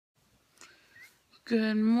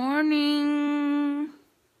Good morning.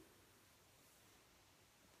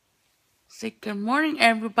 Say good morning,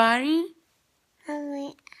 everybody.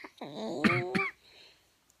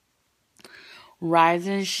 Rise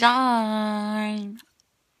and shine.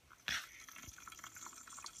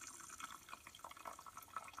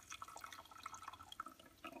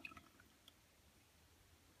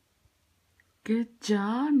 Good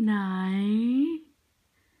job, Nye.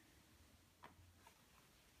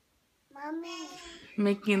 Mommy.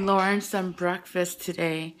 Making Lauren some breakfast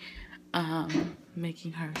today.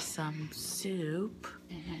 Making her some soup.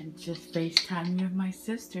 And just FaceTiming with my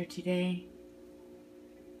sister today.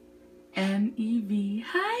 And Evie.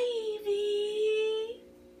 Hi, Evie.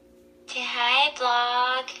 Say hi,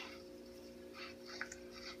 vlog.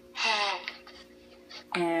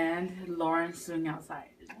 And Lauren's swimming outside.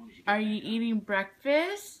 Are you eating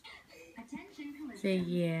breakfast? Say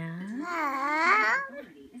yeah.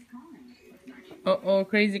 Uh-oh,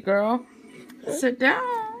 crazy girl. Sit down.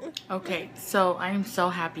 Okay, so I'm so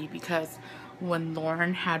happy because when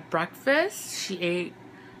Lauren had breakfast, she ate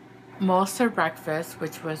most of her breakfast,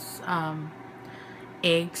 which was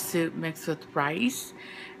egg soup mixed with rice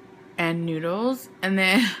and noodles. And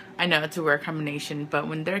then, I know it's a weird combination, but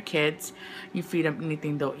when they're kids, you feed them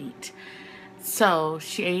anything they'll eat. So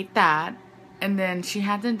she ate that, and then she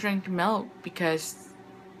hadn't drank milk because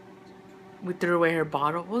we threw away her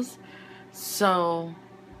bottles. So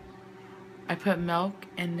I put milk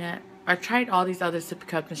in it. I tried all these other sippy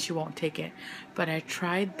cups and she won't take it. But I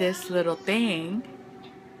tried this little thing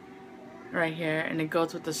right here, and it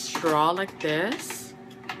goes with a straw like this.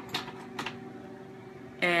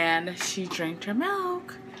 And she drank her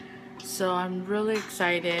milk. So I'm really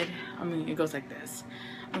excited. I mean, it goes like this.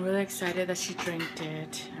 I'm really excited that she drank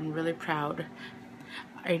it. I'm really proud.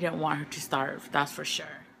 I didn't want her to starve, that's for sure.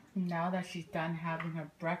 Now that she's done having her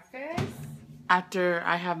breakfast, after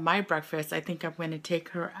I have my breakfast, I think I'm going to take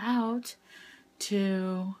her out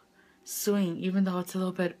to swing, even though it's a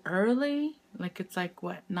little bit early. Like it's like,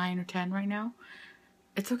 what, 9 or 10 right now?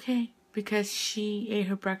 It's okay because she ate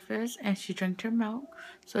her breakfast and she drank her milk,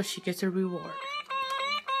 so she gets a reward.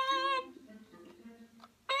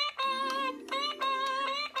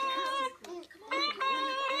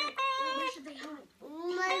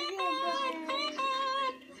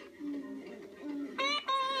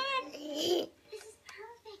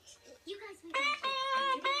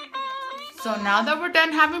 So now that we're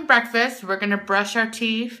done having breakfast, we're gonna brush our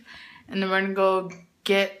teeth and then we're gonna go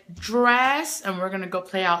get dressed and we're gonna go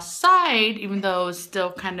play outside, even though it's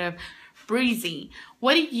still kind of breezy.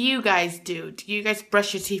 What do you guys do? Do you guys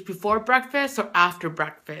brush your teeth before breakfast or after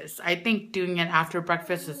breakfast? I think doing it after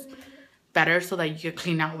breakfast is better so that you can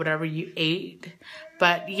clean out whatever you ate.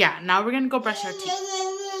 But yeah, now we're gonna go brush our teeth.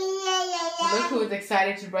 Look who's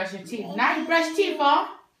excited to brush your teeth. Now you brush teeth, huh?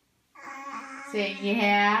 Say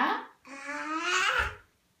yeah.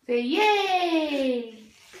 Say yay!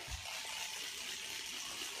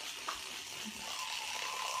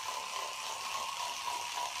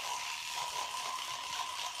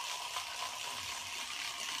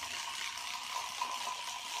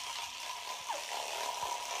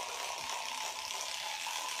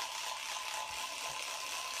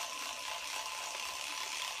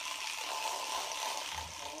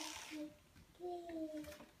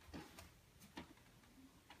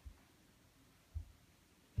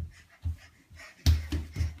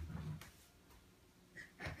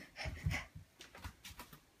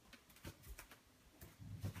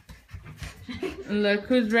 Look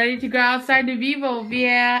who's ready to go outside the Vivo,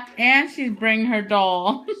 Via. And she's bringing her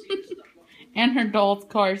doll. And her doll's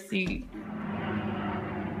car seat.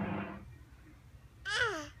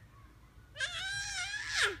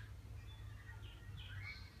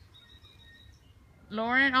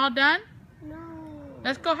 Lauren, all done? No.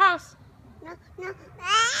 Let's go house. No.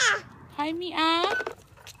 Hi, Mia.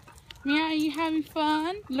 Mia, are you having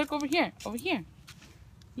fun? Look over here. Over here.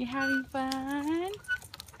 You having fun?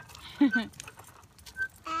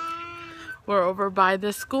 We're over by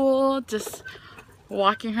the school, just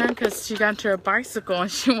walking her because she got into her bicycle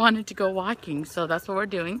and she wanted to go walking. So that's what we're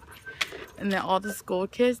doing. And then all the school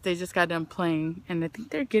kids, they just got done playing. And I think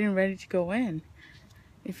they're getting ready to go in.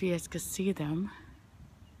 If you guys could see them.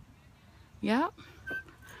 Yep.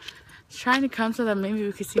 Trying to come so that maybe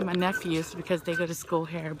we could see my nephews because they go to school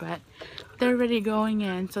here. But they're already going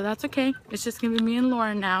in. So that's okay. It's just going to be me and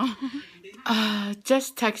Lauren now.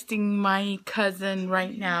 Just texting my cousin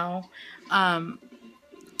right now.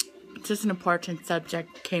 Just an important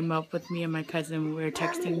subject came up with me and my cousin. We were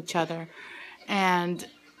texting each other, and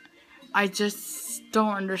I just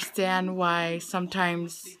don't understand why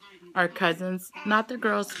sometimes our cousins, not the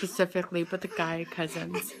girls specifically, but the guy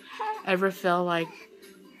cousins, ever feel like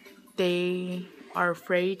they are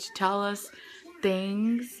afraid to tell us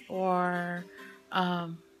things, or I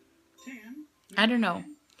don't know.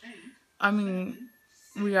 I mean,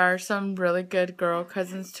 we are some really good girl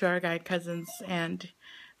cousins to our guy cousins, and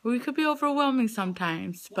we could be overwhelming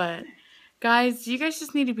sometimes, but guys, you guys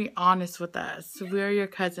just need to be honest with us. We're your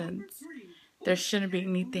cousins. There shouldn't be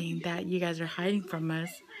anything that you guys are hiding from us,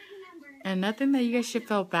 and nothing that you guys should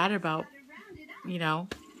feel bad about, you know.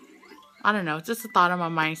 I don't know, it's just a thought on my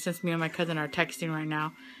mind since me and my cousin are texting right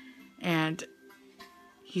now, and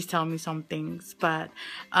he's telling me some things, but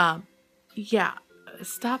yeah,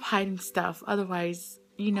 stop hiding stuff, otherwise,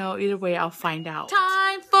 you know, either way I'll find out.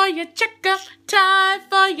 Time for your checkup, time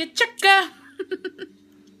for your checkup.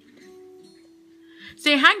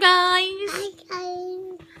 Say hi, guys.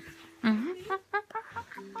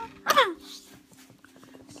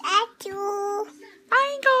 Hi, Thank you.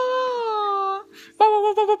 Hi, go.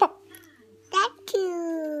 Thank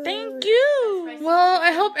you. Thank you. Well,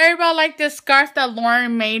 I hope everybody liked this scarf that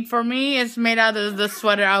Lauren made for me. It's made out of the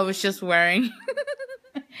sweater I was just wearing.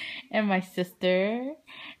 And my sister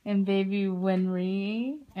and baby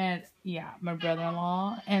Winry and yeah, my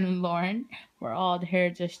brother-in-law and Lauren. We're all here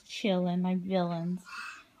just chilling like villains.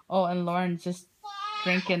 Oh, and Lauren's just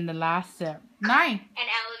drinking the last sip. 9. And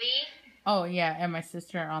Elodie. Oh yeah, and my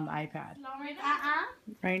sister on the iPad.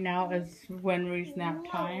 Right now is Winry's nap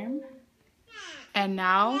time. And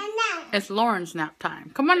now it's Lauren's nap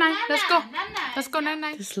time. Come on, Nai. Let's go. Let's go,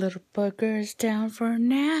 Nai. This little bugger is down for a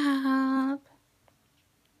nap.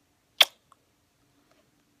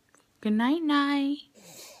 Good night, Nai.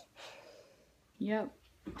 Yep.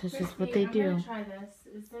 This is what they do.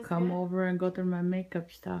 Come over and go through my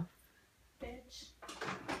makeup stuff.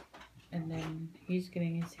 And then he's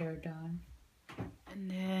getting his hair done. And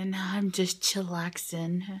then I'm just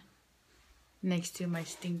chillaxing next to my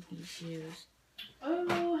stinky shoes.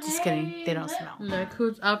 Oh, just kidding, they don't smell. Look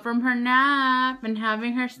who's up from her nap and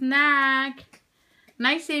having her snack.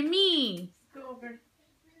 Nice and me. Go over.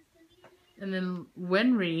 And then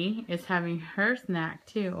Winry is having her snack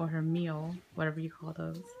too, or her meal, whatever you call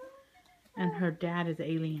those. And her dad is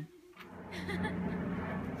alien.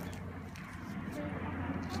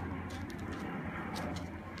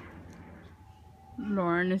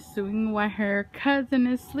 Lauren is sewing while her cousin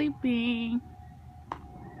is sleeping.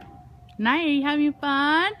 Night, are you having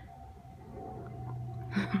fun?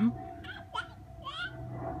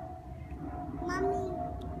 Mommy.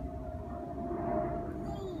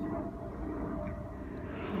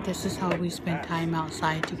 This is how we spend time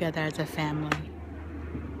outside together as a family.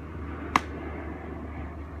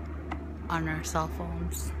 On our cell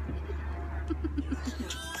phones.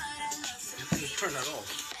 Turn that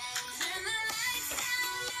off.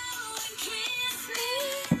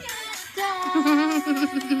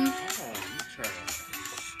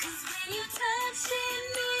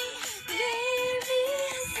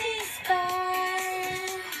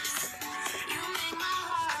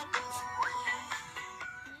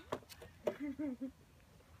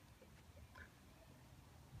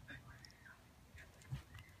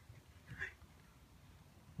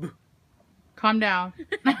 Calm down.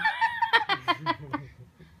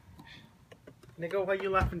 Nigga, why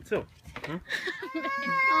you laughing too? Huh?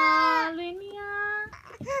 Aw, Linnea.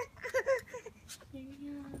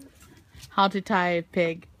 How to tie a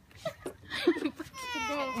pig.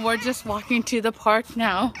 We're just walking to the park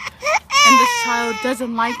now. And this child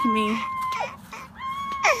doesn't like me.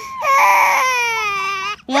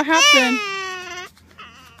 What happened?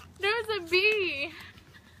 There was a bee.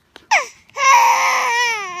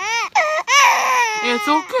 It's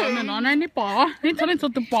okay. You're not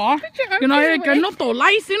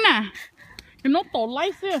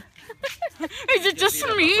Is it just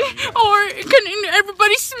me? Or can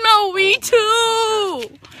everybody smell me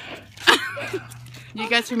too? You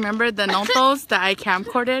guys remember the notos that I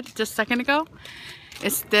camcorded just a second ago?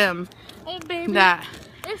 It's them that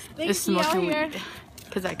is smoking weed.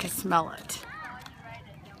 Because I can smell it.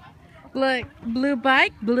 Look, blue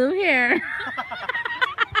bike, blue hair.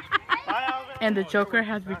 And the Joker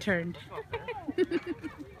has returned. She's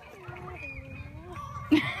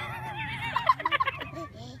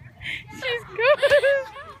good.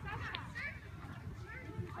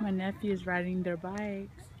 My nephew is riding their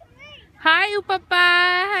bikes. Hi, Upapa.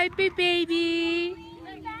 Hi, big baby.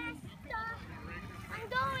 I'm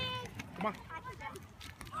going. Come on.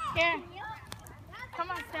 Here. Come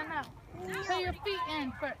on, stand up. Put your feet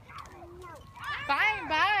in first. Bye,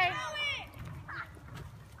 bye.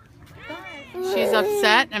 She's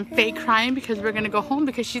upset and fake crying because we're going to go home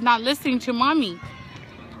because she's not listening to mommy.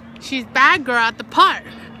 She's bad girl at the park.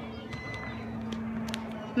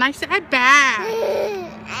 Nice and bad.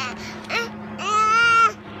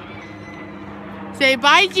 Say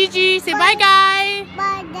bye, Gigi. Say bye, guys.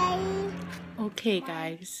 Bye, Daddy. Okay,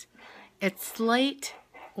 guys. It's late.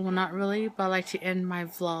 Well, not really, but I like to end my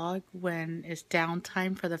vlog when it's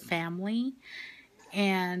downtime for the family.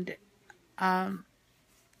 And, my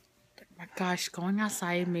gosh, going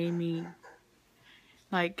outside made me,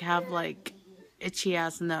 like, have, like, itchy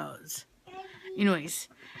ass nose. Anyways,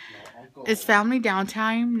 it's family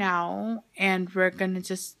downtime now, and we're gonna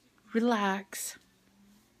just relax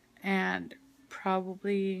and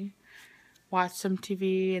probably watch some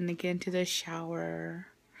TV and then get into the shower.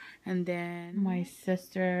 And then my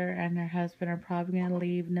sister and her husband are probably gonna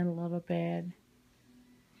leave in a little bit.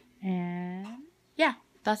 And yeah,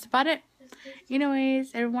 that's about it.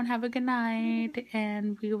 Anyways, everyone have a good night,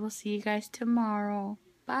 and we will see you guys tomorrow.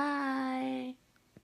 Bye.